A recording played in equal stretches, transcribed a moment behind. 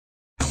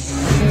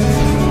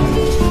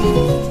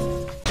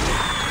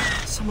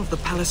the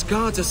palace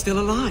guards are still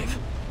alive.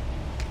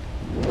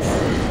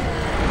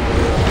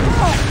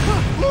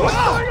 What's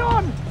going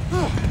on?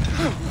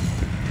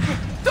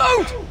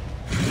 Don't!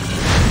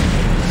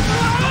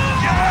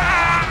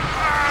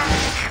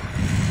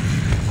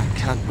 I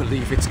can't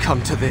believe it's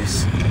come to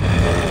this.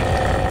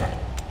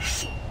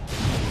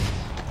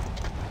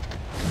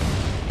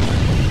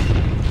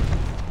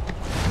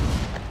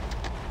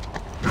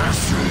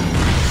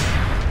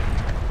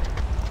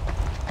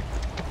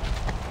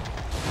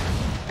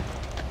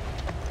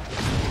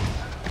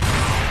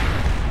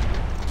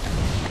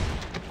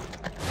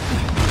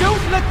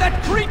 Don't let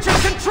that creature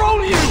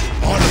control you!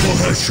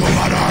 آرموه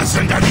شما را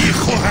زندانی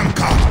خواهم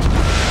کرد.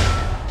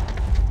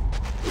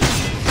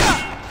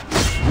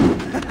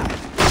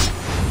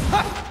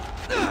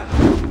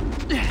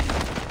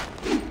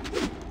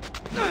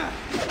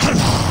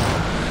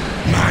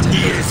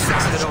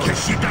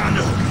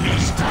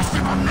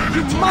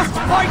 You must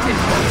fight it!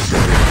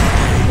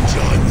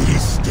 John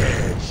is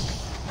dead.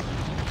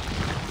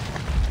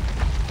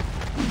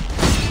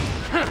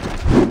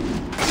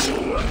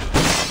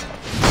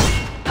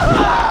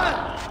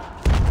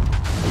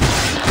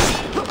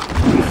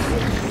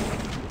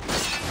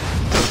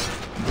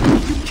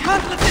 You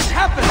can't let this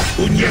happen!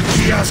 اون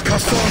یکی از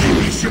کسانی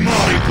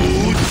بیشماری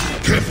بود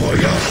که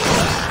باید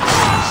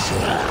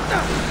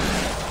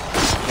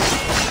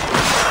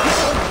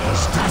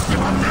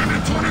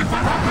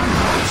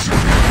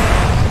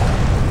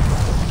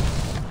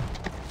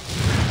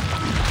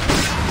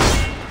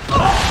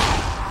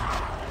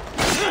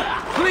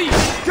Please,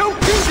 don't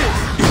do this!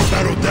 این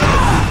برادر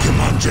بود که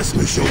من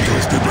جسمش رو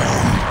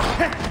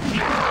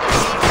دزدیدم.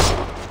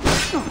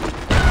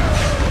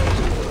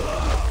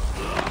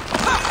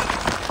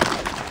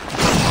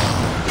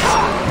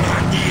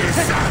 معنی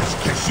سرش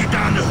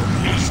کشیدن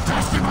و هیچ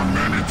دستی من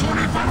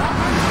نمیتونی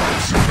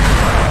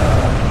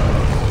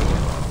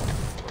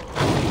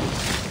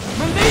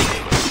Malik!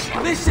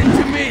 Listen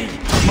to me!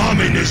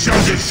 تمام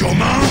نژاد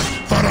شما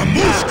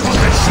فراموش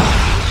خواهد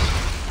شد.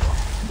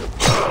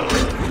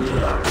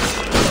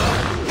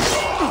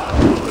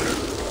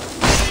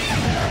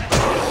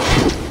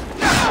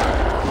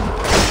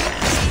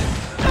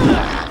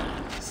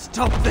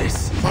 Stop this!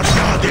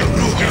 فریاد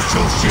روحش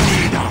رو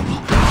شنیدم.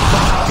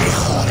 وقتی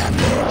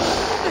خورمش.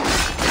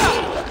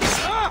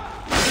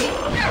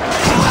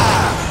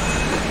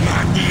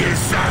 معنی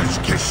سرش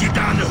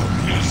کشیدن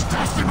و هیچ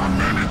دستی من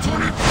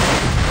نمیتونی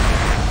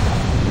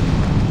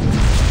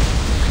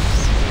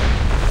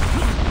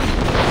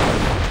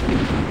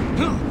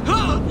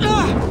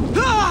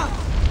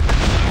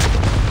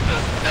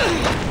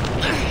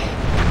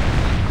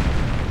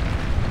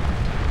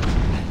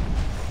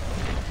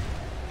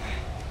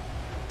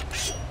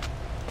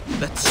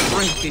That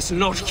strength is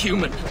not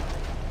human.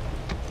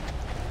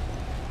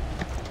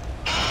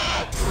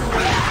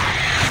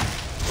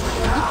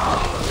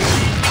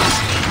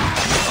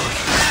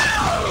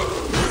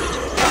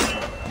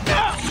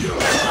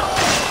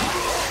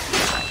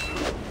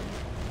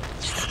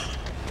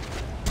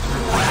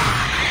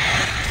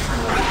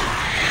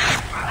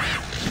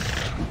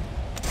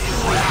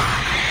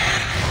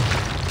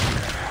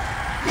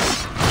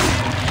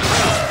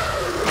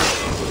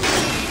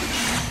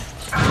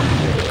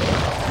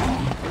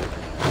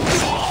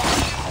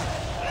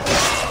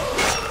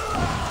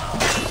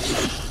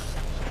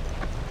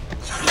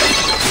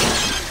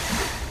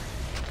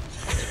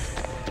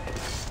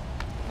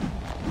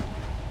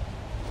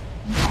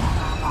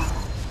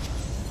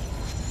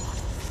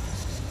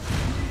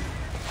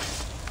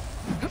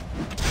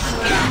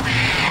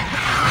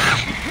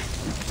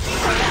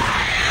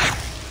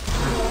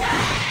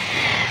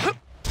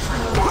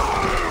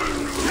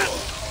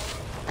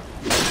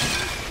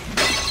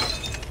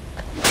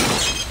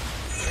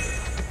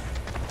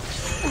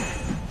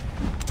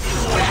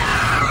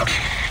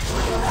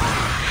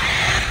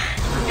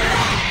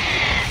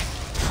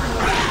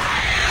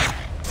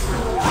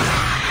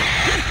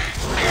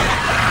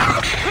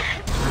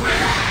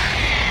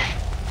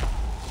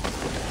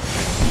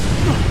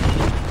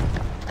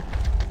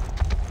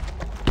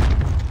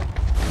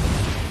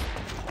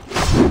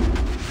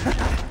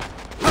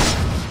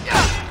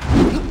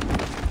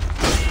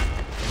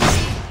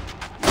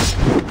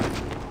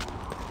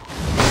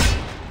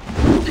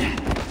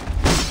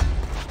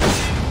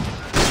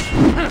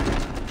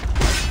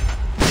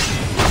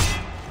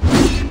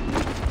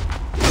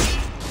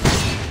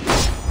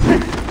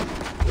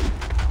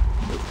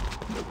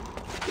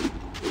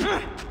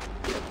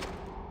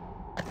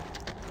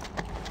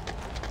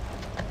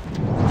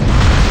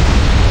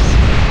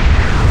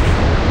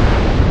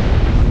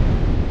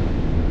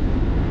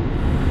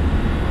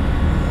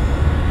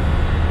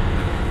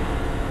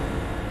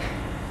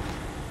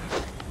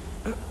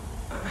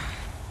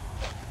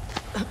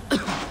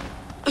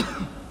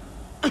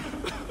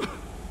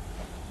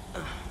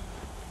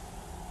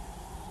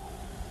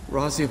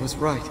 Razia was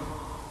right.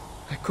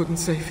 I couldn't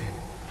save him.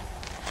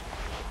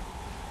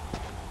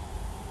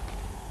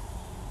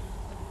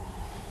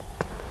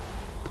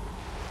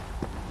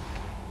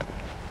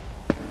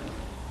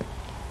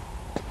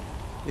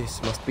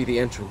 This must be the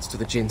entrance to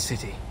the Jinn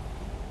City.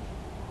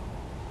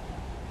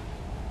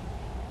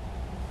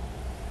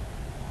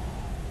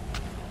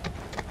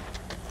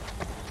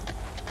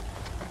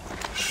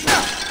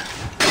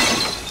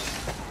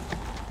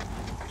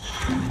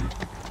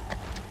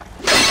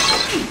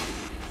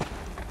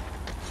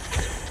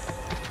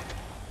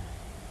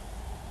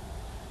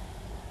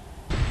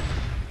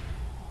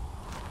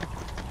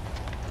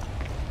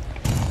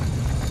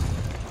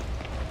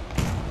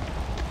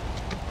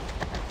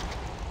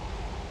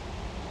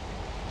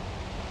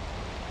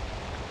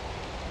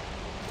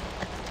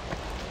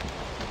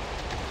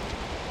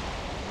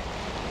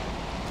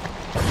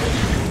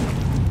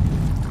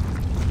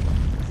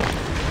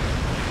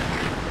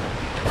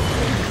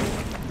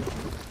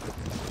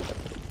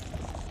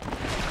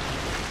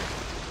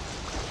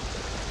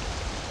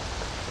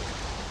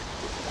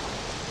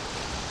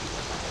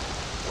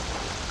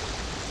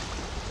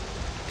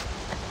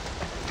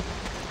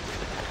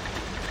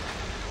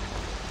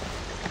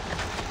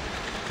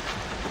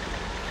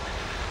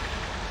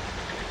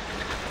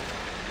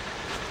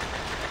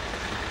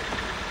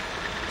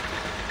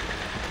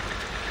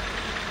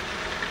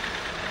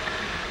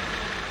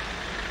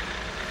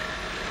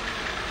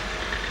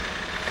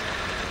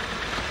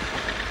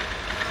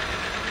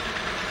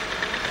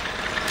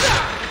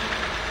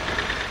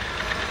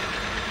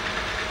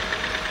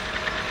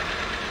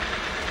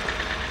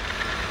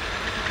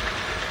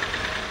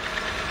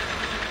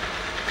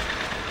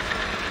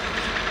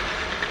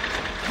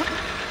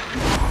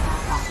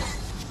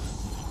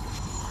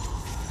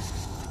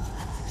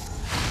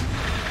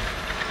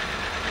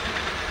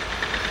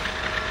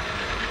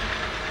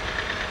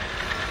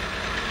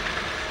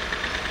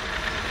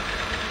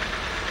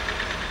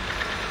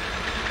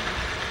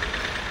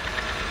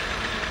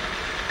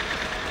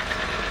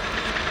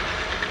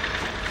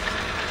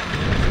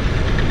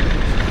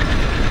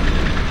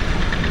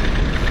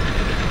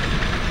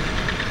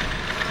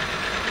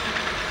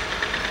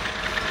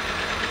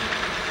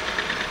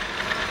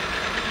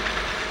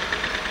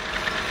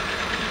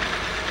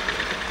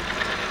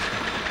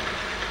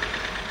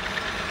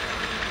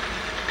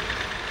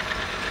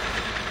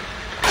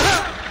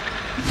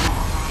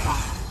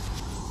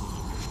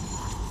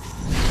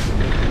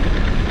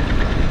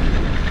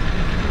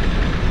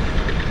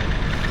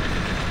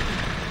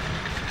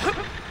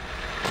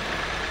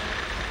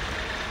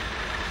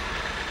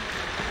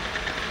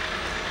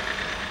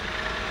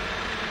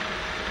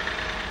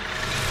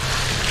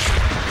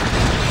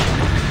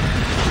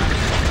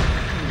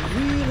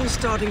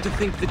 starting to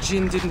think the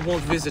Jinn didn't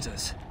want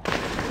visitors.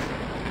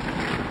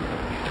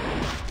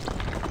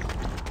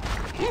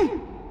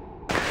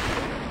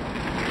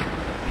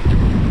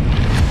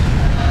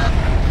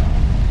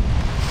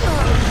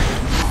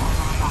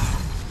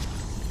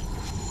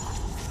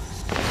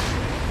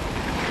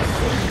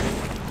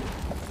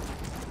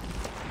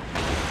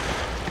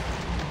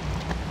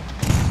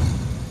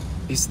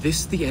 Is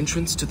this the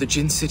entrance to the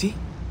Jinn City?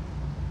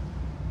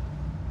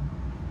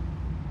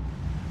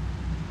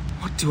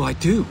 What do I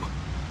do?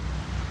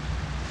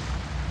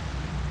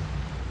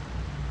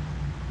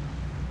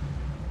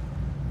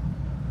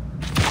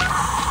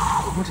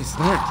 What is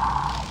that?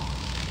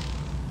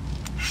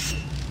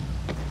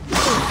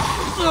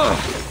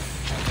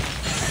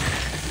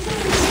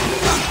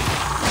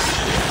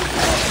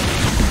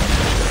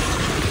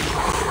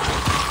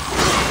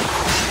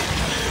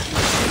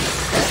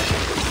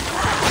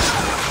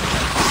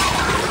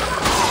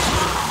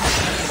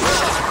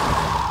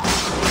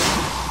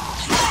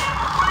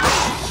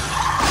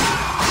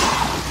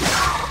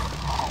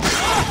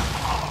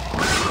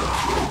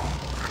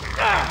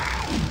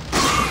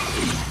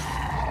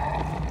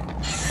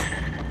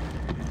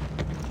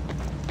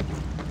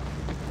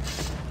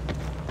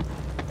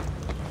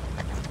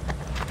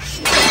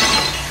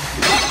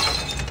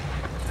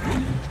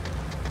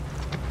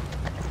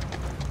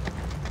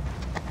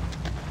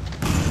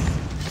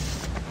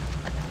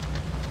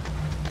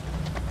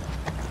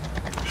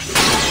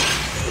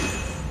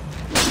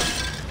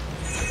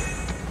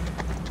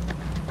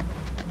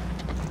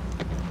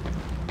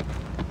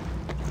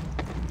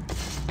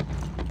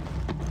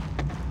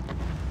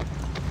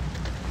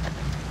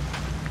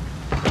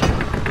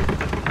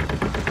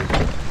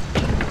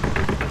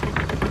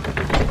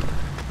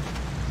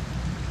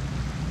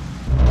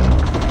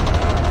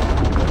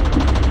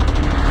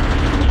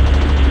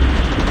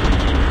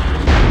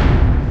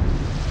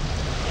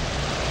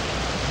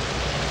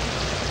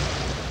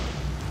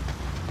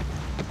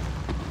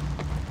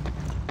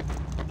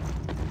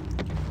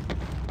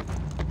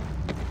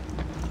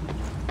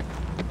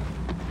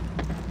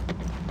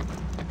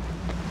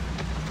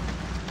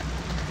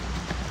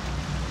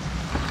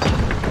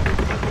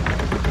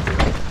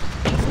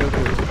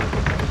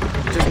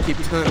 Keep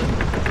turning.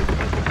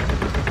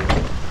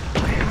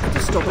 I have to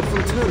stop it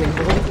from turning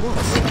all at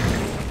once.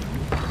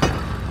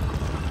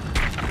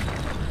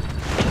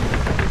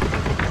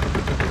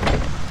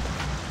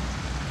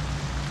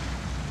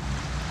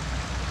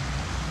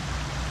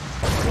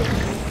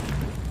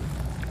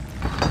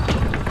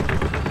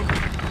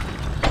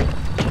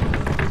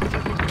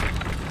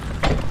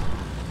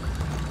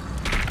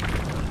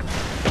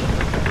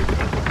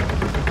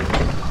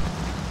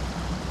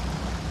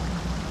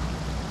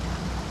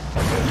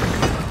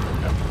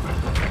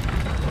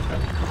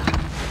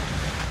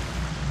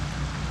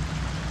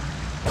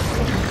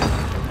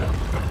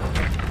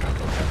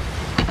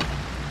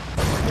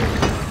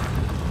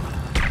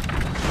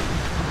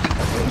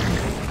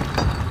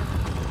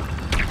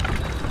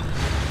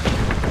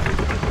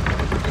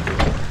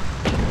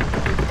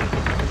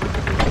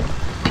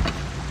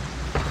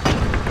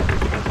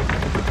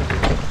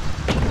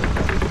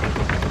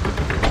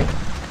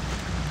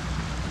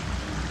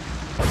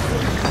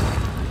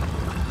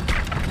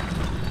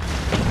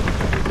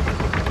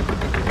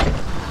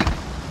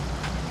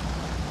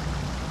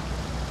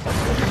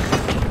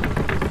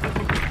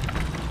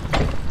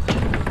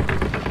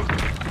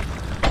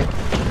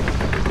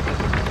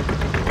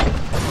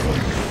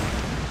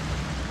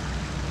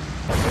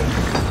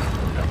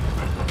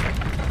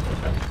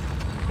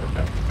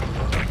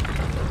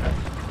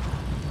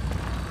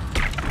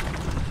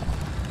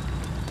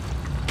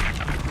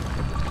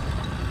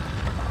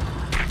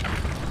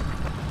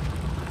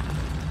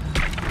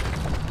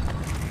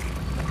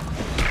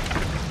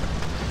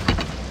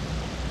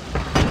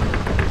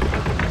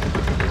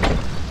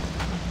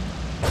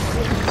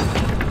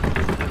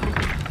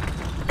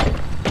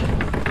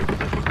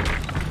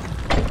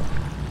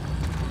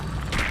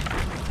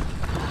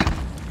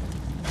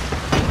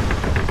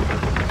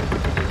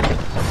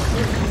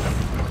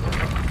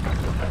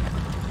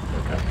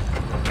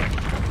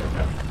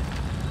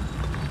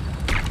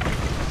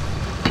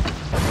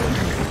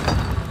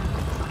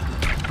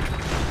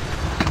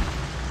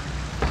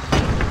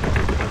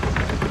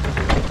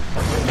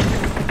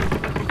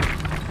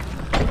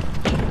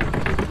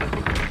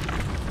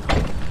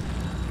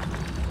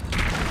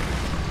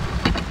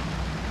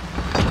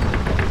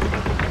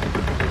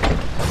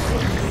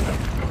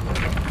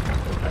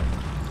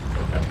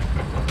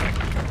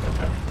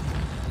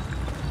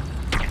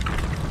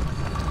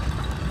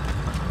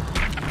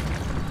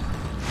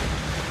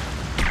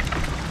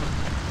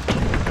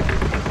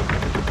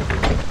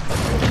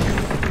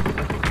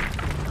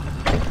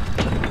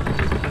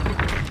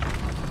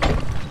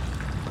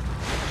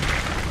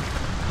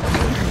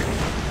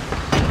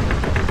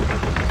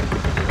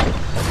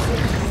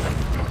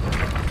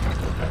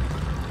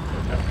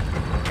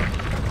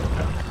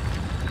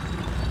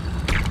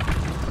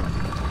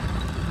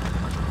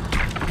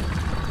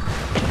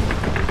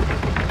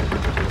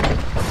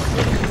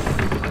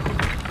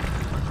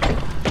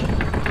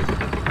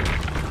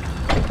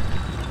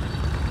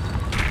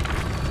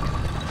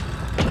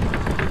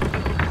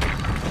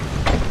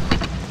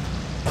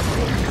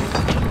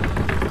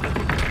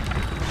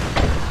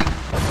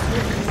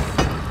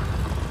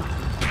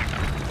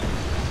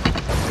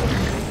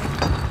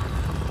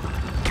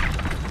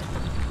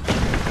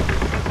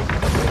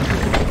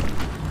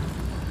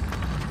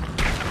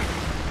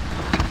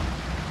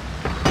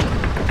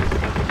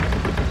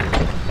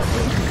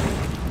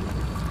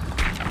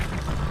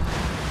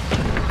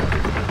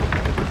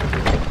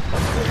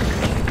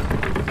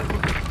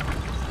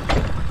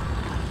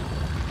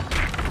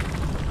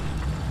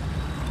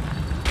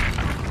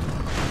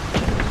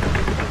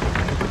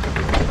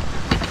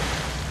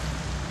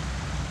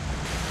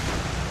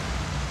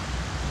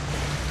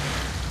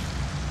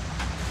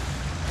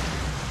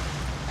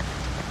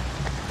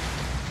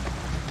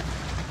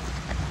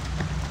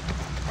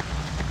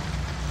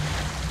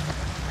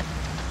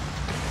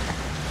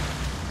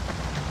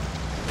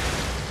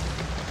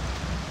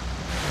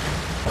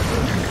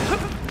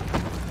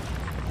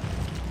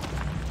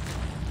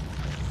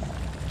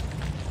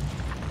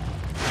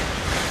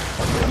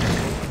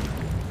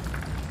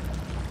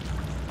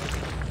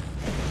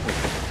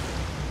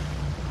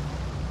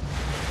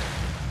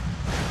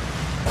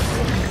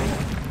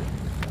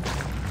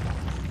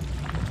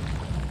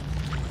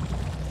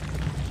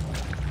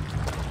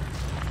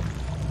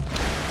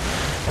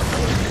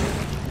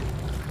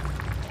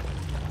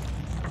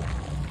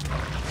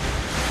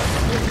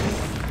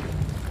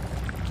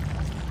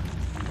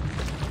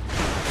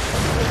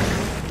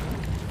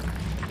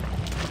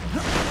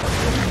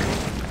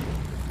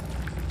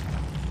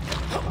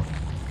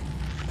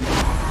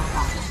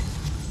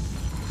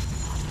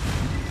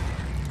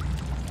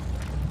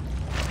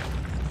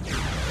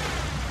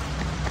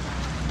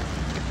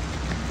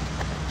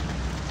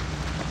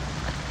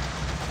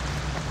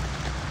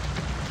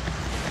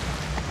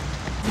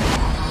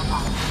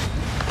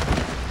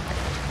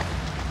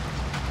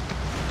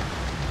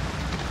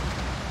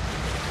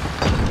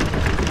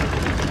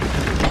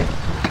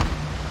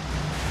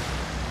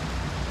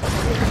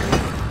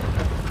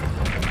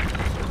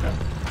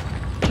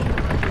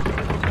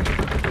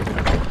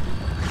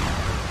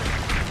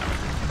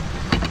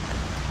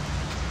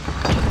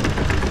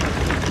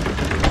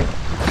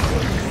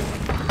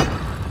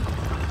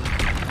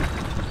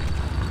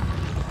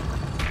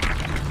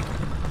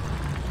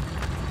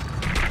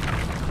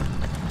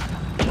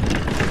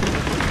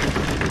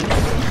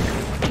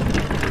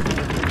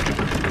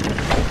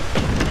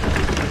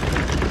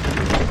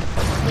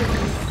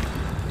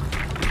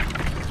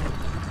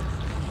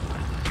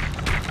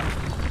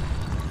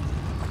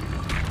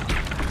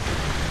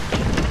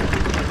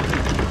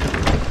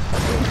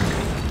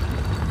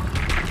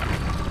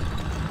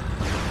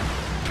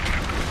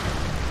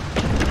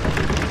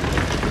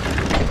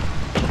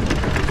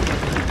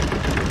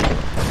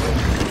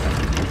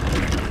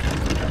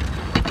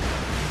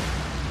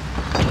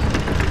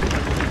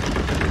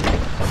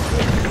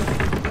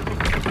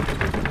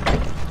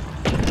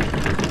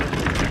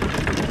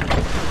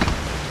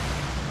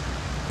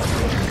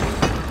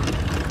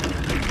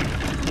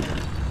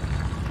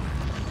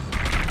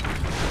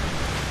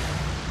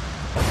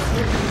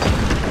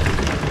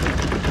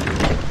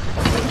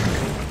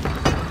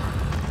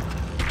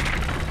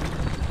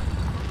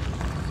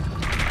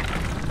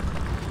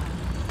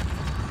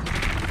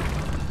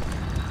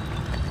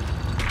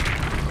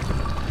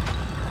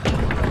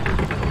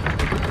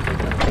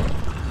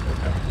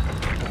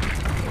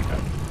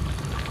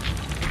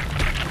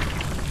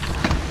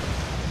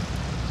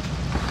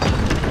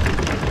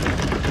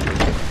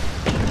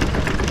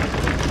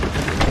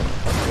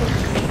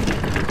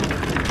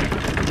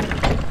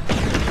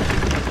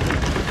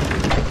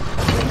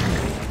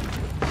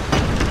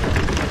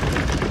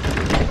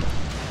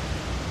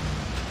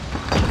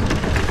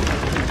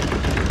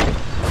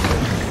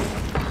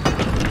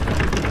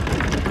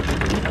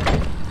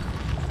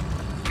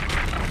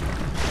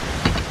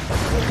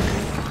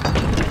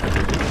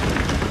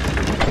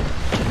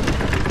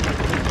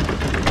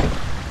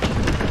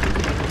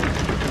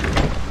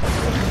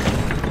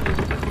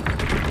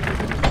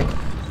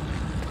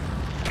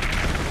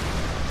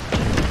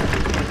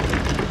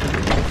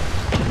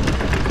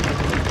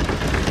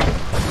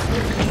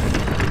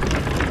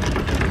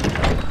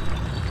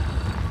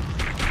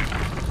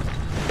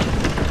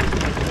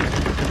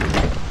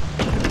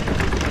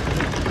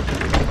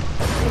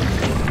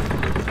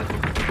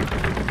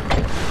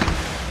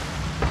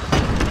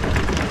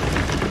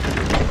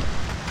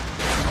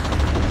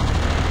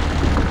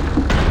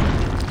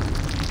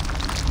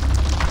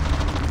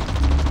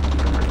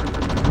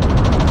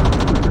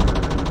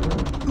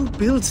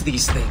 builds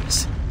these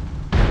things?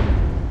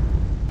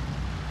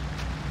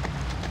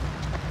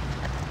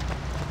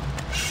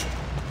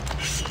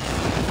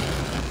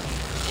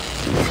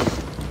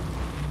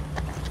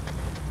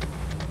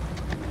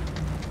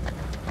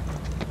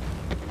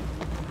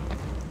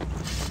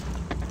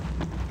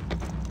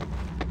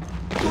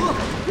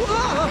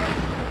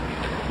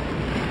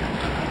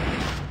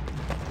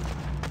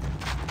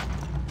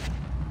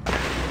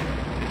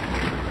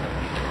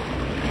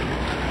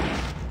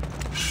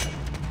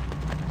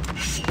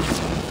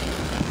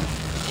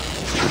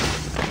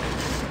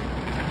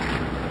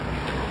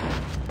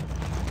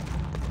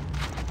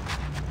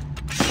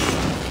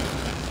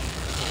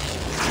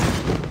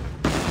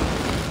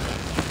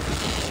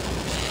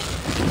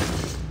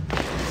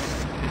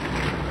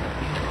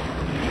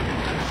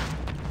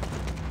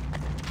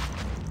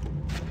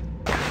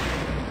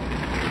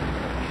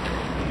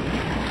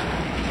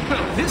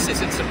 This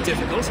isn't so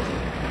difficult.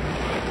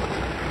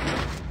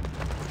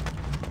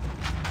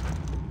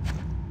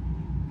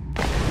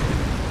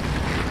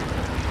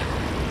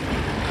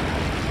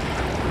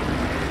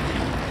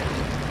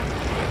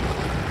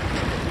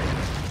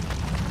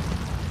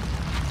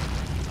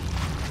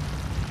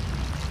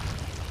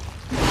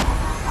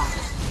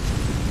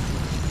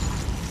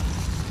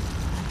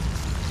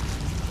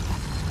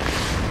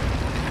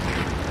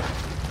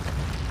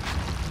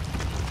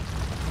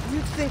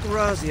 You'd think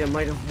Razia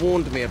might have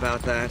warned me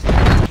about that.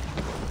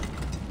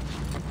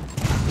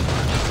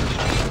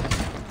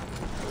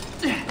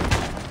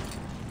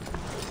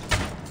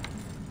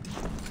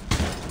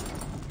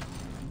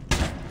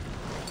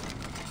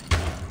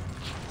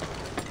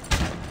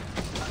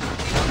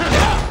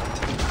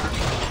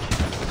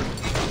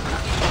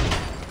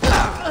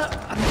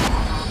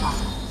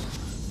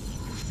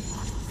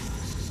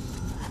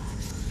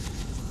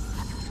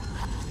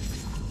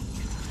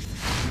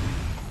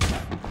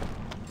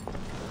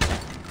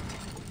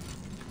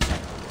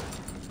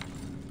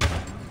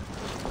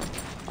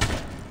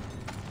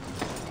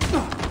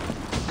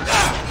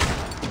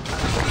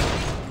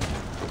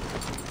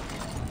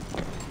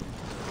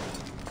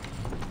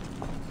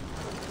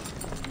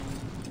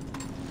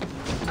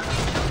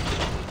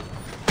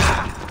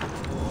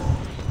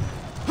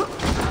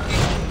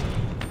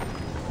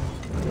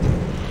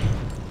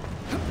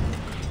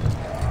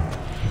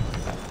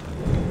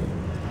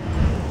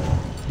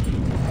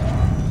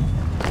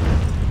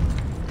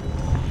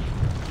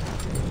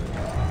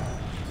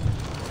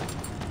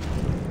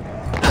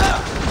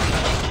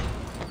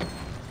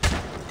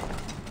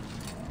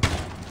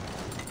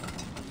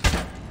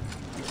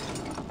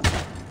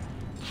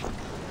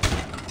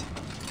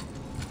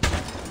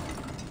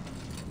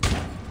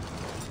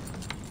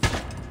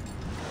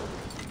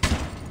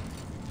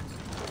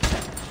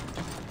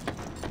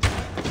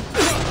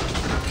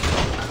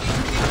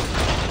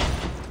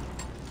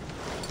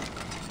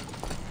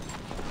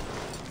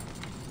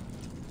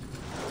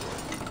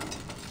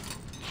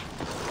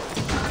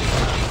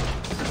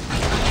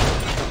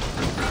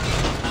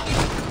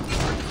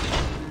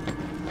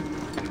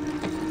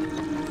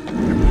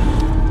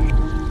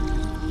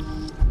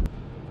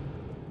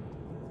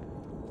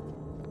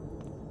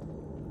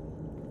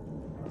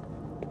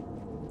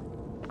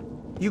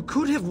 You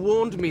could have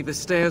warned me the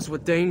stairs were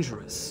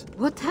dangerous.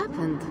 What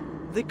happened?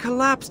 They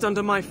collapsed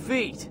under my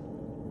feet.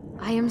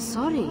 I am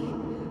sorry.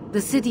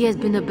 The city has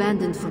been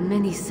abandoned for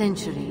many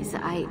centuries.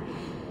 I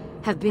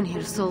have been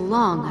here so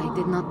long, I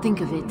did not think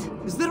of it.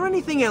 Is there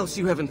anything else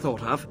you haven't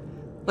thought of?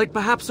 Like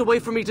perhaps a way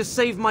for me to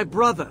save my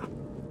brother?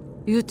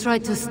 You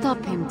tried to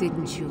stop him,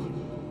 didn't you?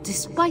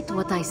 Despite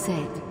what I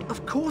said.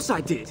 Of course I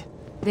did.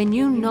 Then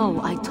you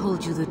know I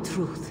told you the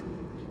truth.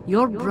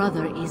 Your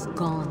brother is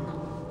gone.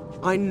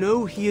 I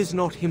know he is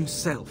not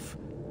himself.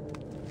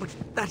 But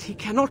that he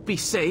cannot be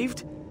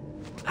saved?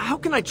 How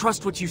can I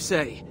trust what you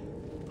say?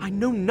 I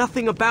know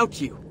nothing about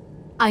you.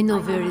 I know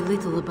very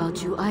little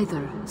about you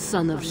either,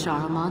 son of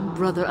Shahraman,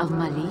 brother of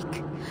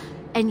Malik.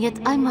 And yet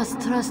I must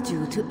trust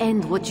you to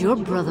end what your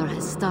brother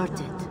has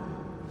started.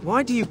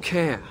 Why do you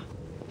care?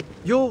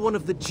 You're one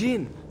of the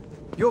Jinn.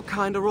 Your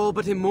kind are all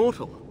but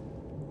immortal.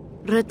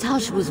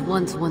 Ratash was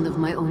once one of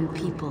my own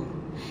people.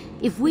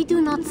 If we do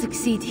not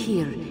succeed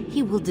here,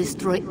 he will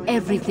destroy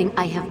everything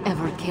I have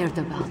ever cared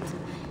about,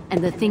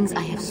 and the things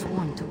I have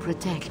sworn to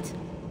protect,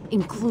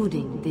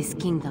 including this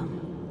kingdom.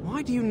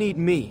 Why do you need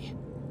me?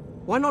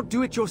 Why not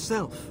do it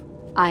yourself?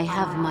 I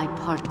have my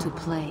part to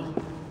play.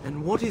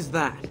 And what is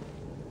that?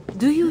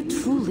 Do you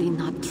truly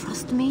not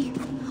trust me?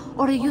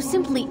 Or are you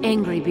simply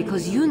angry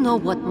because you know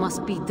what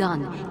must be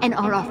done and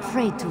are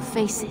afraid to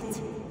face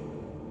it?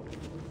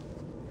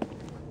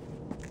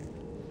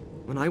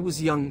 When I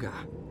was younger,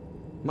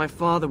 my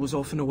father was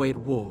often away at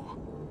war.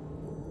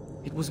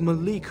 It was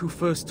Malik who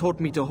first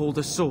taught me to hold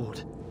a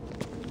sword.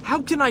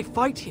 How can I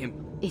fight him?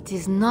 It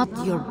is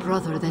not your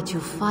brother that you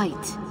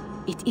fight.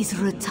 It is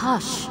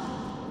Ratash.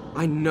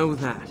 I know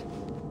that.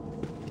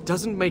 It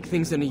doesn't make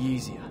things any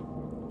easier.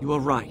 You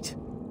are right.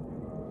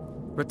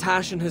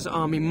 Ratash and his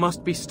army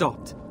must be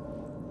stopped.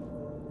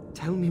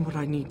 Tell me what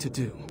I need to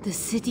do. The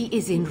city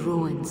is in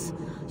ruins.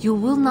 You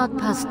will not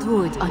pass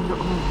through it on your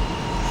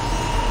own.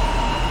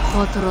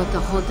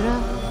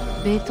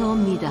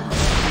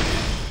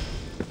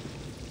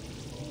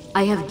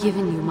 I have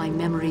given you my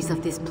memories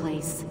of this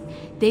place.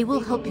 They will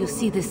help you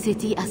see the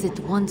city as it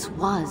once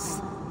was.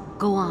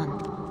 Go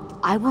on.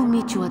 I will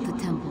meet you at the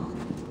temple.